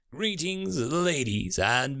Greetings, ladies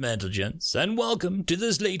and gentlemen, and welcome to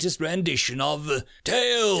this latest rendition of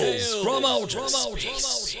Tales from Outer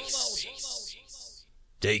Space.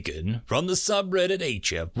 Taken from the subreddit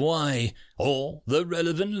HFY. All the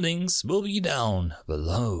relevant links will be down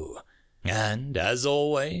below. And as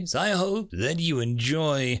always, I hope that you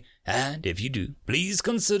enjoy, and if you do, please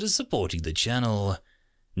consider supporting the channel.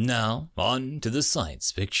 Now, on to the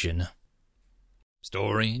science fiction.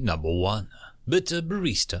 Story number 1. Bitter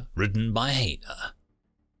Barista, written by Hayner.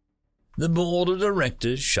 The board of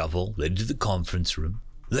directors shuffled into the conference room,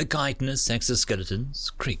 the chitinous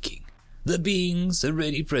exoskeletons creaking. The beings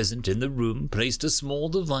already present in the room placed a small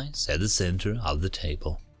device at the center of the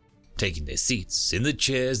table. Taking their seats in the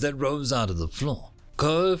chairs that rose out of the floor,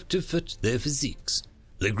 curved to fit their physiques,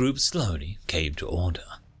 the group slowly came to order.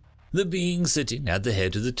 The being sitting at the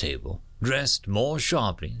head of the table, dressed more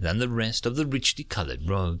sharply than the rest of the richly colored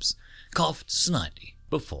robes, coughed slightly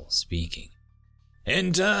before speaking.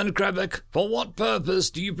 "Intern Krebeck, for what purpose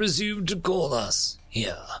do you presume to call us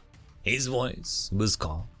here?" His voice was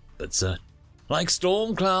calm but certain, like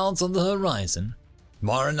storm clouds on the horizon,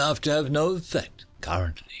 far enough to have no effect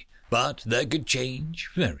currently, but that could change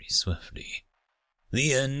very swiftly.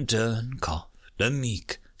 The intern coughed, a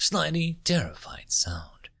meek, slightly terrified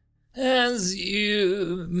sound. "As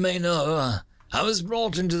you may know, I was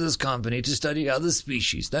brought into this company to study other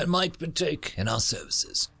species that might partake in our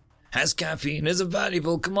services, as caffeine is a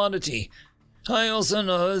valuable commodity. I also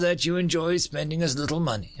know that you enjoy spending as little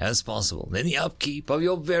money as possible in the upkeep of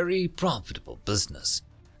your very profitable business,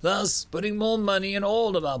 thus putting more money in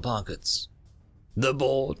all of our pockets." The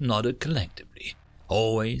board nodded collectively,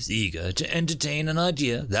 always eager to entertain an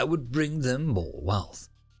idea that would bring them more wealth.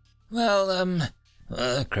 "Well,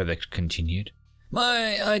 Krebeck continued,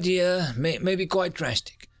 my idea may be quite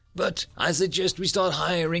drastic, but I suggest we start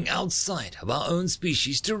hiring outside of our own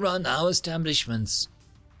species to run our establishments."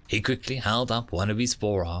 He quickly held up one of his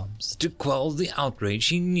forearms to quell the outrage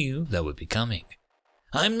he knew that would be coming.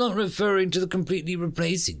 "I'm not referring to the completely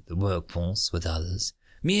replacing the workforce with others,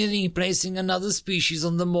 merely placing another species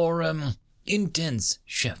on the more, intense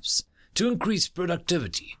shifts to increase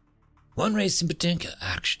productivity. One race in particular,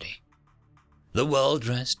 actually." The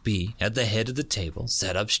well-dressed bee at the head of the table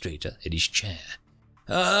sat up straighter in his chair.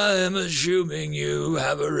 "I am assuming you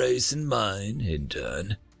have a race in mind,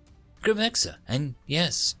 intern." "Krebeck, sir, and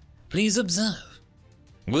yes, please observe."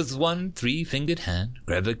 With one three-fingered hand,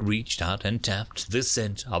 Krebeck reached out and tapped the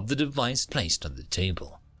center of the device placed on the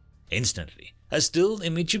table. Instantly, a still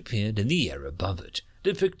image appeared in the air above it,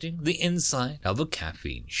 depicting the inside of a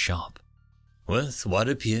caffeine shop, with what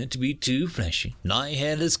appeared to be two fleshy, nigh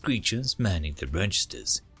hairless creatures manning the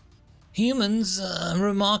registers. Humans are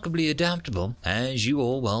remarkably adaptable, as you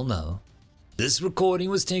all well know. This recording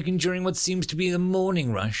was taken during what seems to be a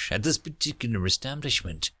morning rush at this particular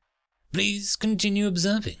establishment. Please continue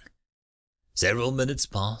observing. Several minutes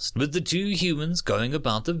passed, with the two humans going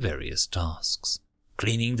about the various tasks,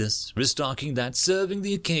 cleaning this, restocking that, serving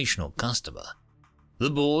the occasional customer. The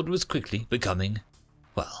board was quickly becoming,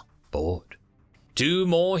 bored. Two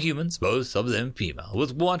more humans, both of them female,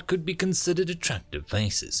 with what could be considered attractive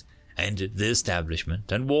faces, entered the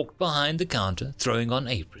establishment and walked behind the counter, throwing on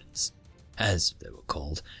aprons, as they were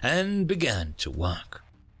called, and began to work.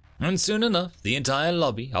 And soon enough, the entire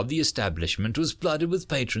lobby of the establishment was flooded with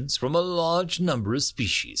patrons from a large number of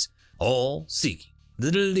species, all seeking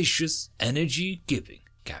the delicious, energy-giving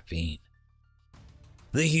caffeine.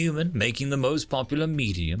 The human making the most popular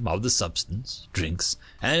medium of the substance, drinks,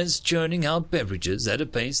 as churning out beverages at a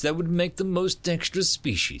pace that would make the most dexterous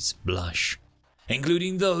species blush,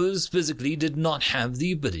 including those physically did not have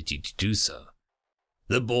the ability to do so.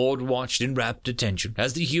 The board watched in rapt attention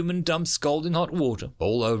as the human dumped scalding hot water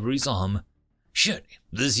all over his arm. Surely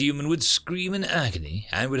this human would scream in agony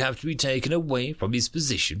and would have to be taken away from his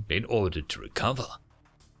position in order to recover.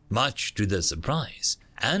 Much to their surprise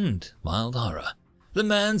and mild horror, the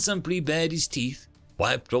man simply bared his teeth,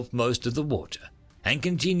 wiped off most of the water, and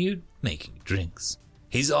continued making drinks,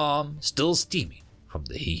 his arm still steaming from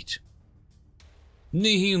the heat.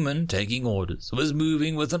 The human taking orders was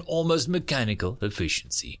moving with an almost mechanical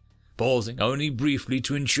efficiency, pausing only briefly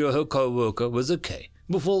to ensure her co-worker was okay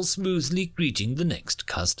before smoothly greeting the next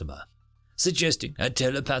customer, suggesting a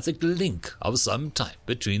telepathic link of some type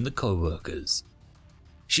between the co-workers.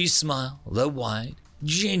 She smiled a wide,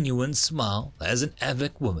 genuine smile as an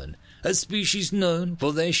Avek woman, a species known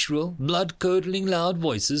for their shrill, blood-curdling loud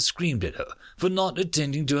voices, screamed at her for not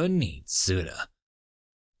attending to her needs sooner.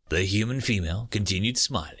 The human female continued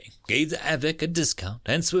smiling, gave the Avek a discount,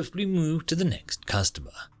 and swiftly moved to the next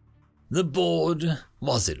customer. The board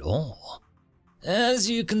was it all. As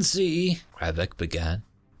you can see, Kravek began,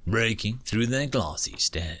 breaking through their glassy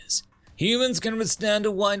stares, humans can withstand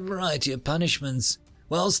a wide variety of punishments,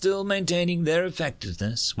 while still maintaining their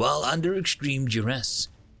effectiveness while under extreme duress.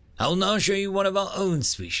 I'll now show you one of our own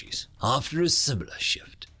species, after a similar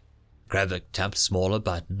shift. Kravek tapped a smaller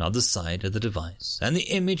button on the side of the device, and the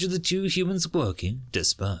image of the two humans working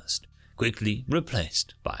dispersed, quickly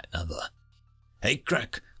replaced by another. A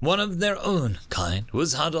Krek, one of their own kind,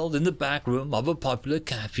 was huddled in the back room of a popular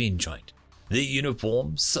caffeine joint, the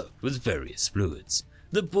uniform soaked with various fluids.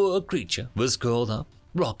 The poor creature was curled up,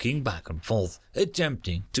 rocking back and forth,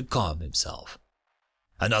 attempting to calm himself.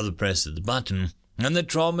 Another press of the button, and the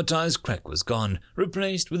traumatized Krek was gone,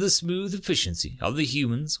 replaced with the smooth efficiency of the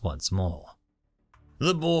humans once more.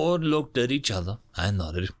 The board looked at each other and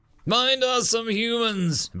nodded. Find us some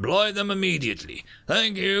humans. Employ them immediately.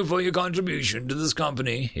 Thank you for your contribution to this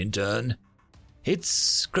company, intern.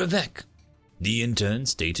 It's Kravek, the intern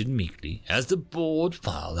stated meekly as the board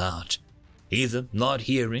filed out, either not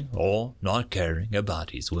hearing or not caring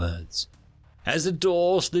about his words. As the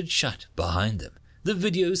door slid shut behind them, the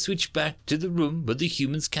video switched back to the room with the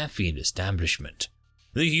human's caffeine establishment.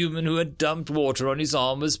 The human who had dumped water on his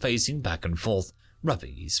arm was pacing back and forth,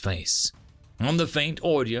 rubbing his face. On the faint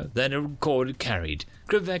audio that a recorder carried,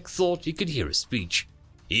 Kravek thought he could hear a speech.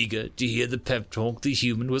 Eager to hear the pep talk the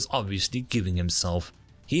human was obviously giving himself,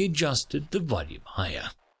 he adjusted the volume higher.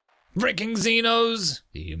 Fricking Xenos,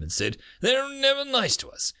 the human said. They're never nice to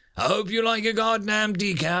us. I hope you like your goddamn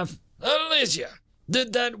decaf. Alicia,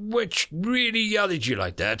 did that witch really yell at you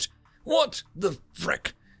like that? What the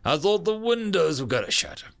frick? I thought the windows were gonna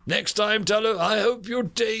shatter. Next time tell her I hope your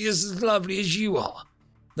day is as lovely as you are.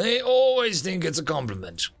 They always think it's a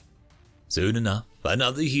compliment. Soon enough,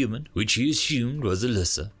 another human, which he assumed was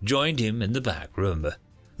Alyssa, joined him in the back room.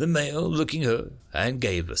 The male looking her and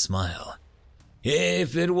gave a smile.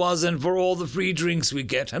 If it wasn't for all the free drinks we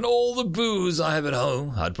get and all the booze I have at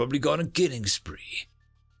home, I'd probably go on a killing spree.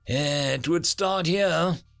 It would start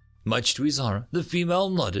here. Much to his horror, the female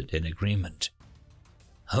nodded in agreement.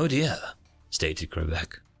 Oh dear, stated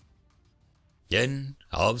Kravek. End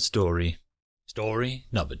of story. Story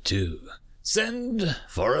number 2. Send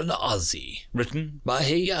for an Aussie, written by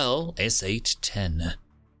Hayel S810.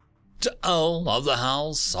 To Earl of the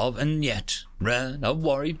House of Anyet ran a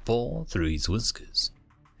worried paw through his whiskers.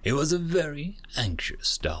 He was a very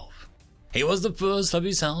anxious elf. He was the first of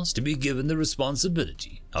his house to be given the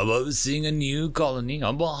responsibility of overseeing a new colony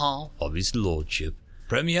on behalf of his lordship,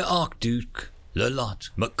 Premier Archduke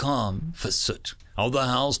Lalot McCarm Fassut of the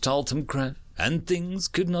House Taltham Krev, and things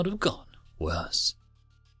could not have gone worse.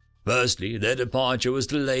 Firstly, their departure was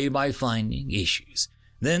delayed by finding issues.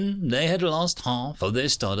 Then they had lost half of their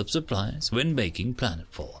startup supplies when making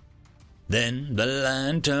planetfall. Then the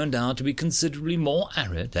land turned out to be considerably more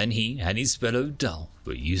arid than he and his fellow Delph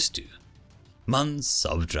were used to. Months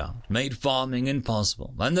of drought made farming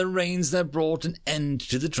impossible, and the rains that brought an end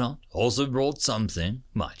to the drought also brought something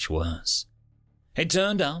much worse. It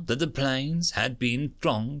turned out that the plains had been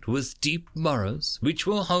thronged with deep burrows which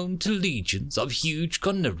were home to legions of huge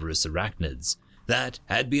carnivorous arachnids that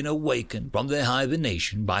had been awakened from their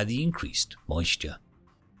hibernation by the increased moisture.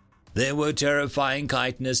 There were terrifying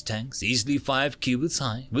chitinous tanks easily 5 cubits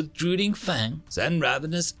high with drooling fangs and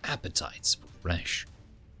ravenous appetites for flesh.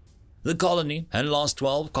 The colony had lost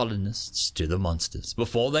 12 colonists to the monsters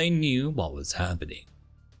before they knew what was happening.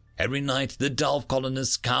 Every night the Delph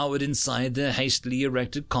colonists cowered inside their hastily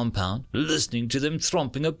erected compound, listening to them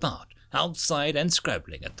thromping about outside and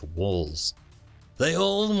scrabbling at the walls. They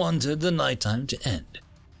all wanted the nighttime to end,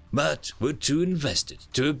 but were too invested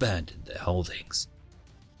to abandon their holdings.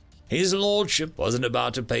 His lordship wasn't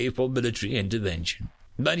about to pay for military intervention,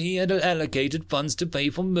 but he had allocated funds to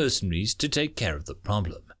pay for mercenaries to take care of the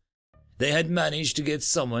problem. They had managed to get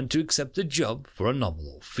someone to accept the job for a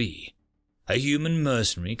nominal fee. A human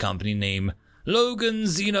mercenary company named Logan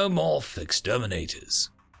Xenomorph Exterminators.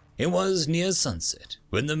 It was near sunset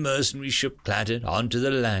when the mercenary ship clattered onto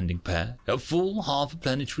the landing pad, a full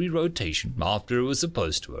half-planetary rotation after it was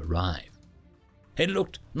supposed to arrive. It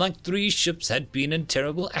looked like 3 ships had been in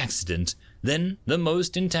terrible accident, then the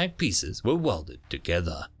most intact pieces were welded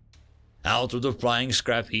together. Out of the flying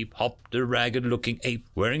scrap heap hopped a ragged-looking ape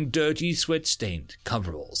wearing dirty, sweat-stained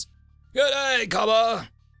coveralls. "Good day, cobber!"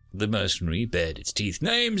 The mercenary bared its teeth.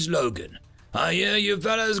 "Name's Logan. I hear you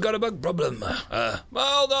fellas got a bug problem.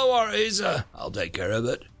 Well, no worries. I'll take care of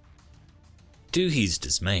it." To his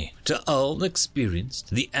dismay, Ta'al experienced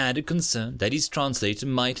the added concern that his translator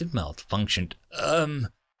might have malfunctioned.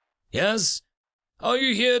 Yes? Are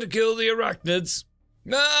you here to kill the arachnids?"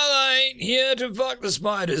 "Well, I ain't here to fuck the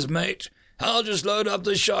spiders, mate. I'll just load up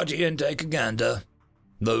the shotty and take a gander.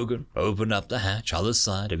 Logan opened up the hatch on the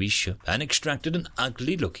side of his ship and extracted an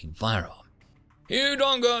ugly-looking firearm. You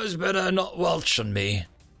dongos better not welch on me.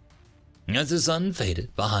 As the sun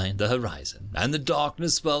faded behind the horizon and the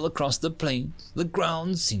darkness fell across the plains, the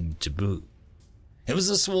ground seemed to move. It was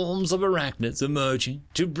the swarms of arachnids emerging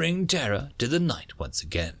to bring terror to the night once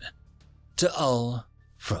again. Ta'al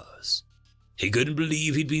froze. He couldn't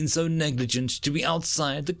believe he'd been so negligent to be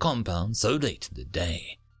outside the compound so late in the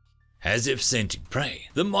day. As if scenting prey,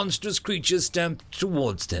 the monstrous creatures stamped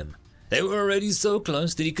towards them. They were already so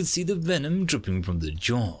close that he could see the venom dripping from their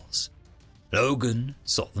jaws. Logan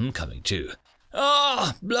saw them coming too.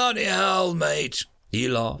 Ah, bloody hell, mate! He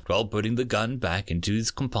laughed while putting the gun back into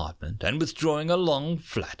his compartment and withdrawing a long,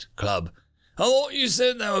 flat club. I thought you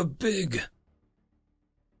said they were big.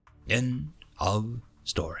 End of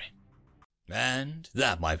story. And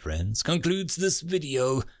that, my friends, concludes this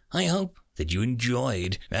video. I hope that you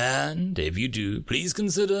enjoyed, and if you do, please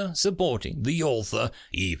consider supporting the author,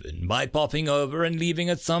 even by popping over and leaving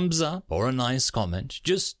a thumbs up or a nice comment,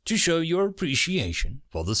 just to show your appreciation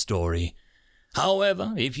for the story.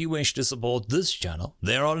 However, if you wish to support this channel,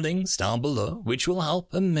 there are links down below which will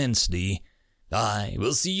help immensely. I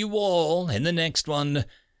will see you all in the next one,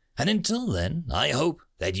 and until then, I hope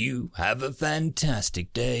that you have a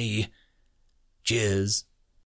fantastic day. Cheers.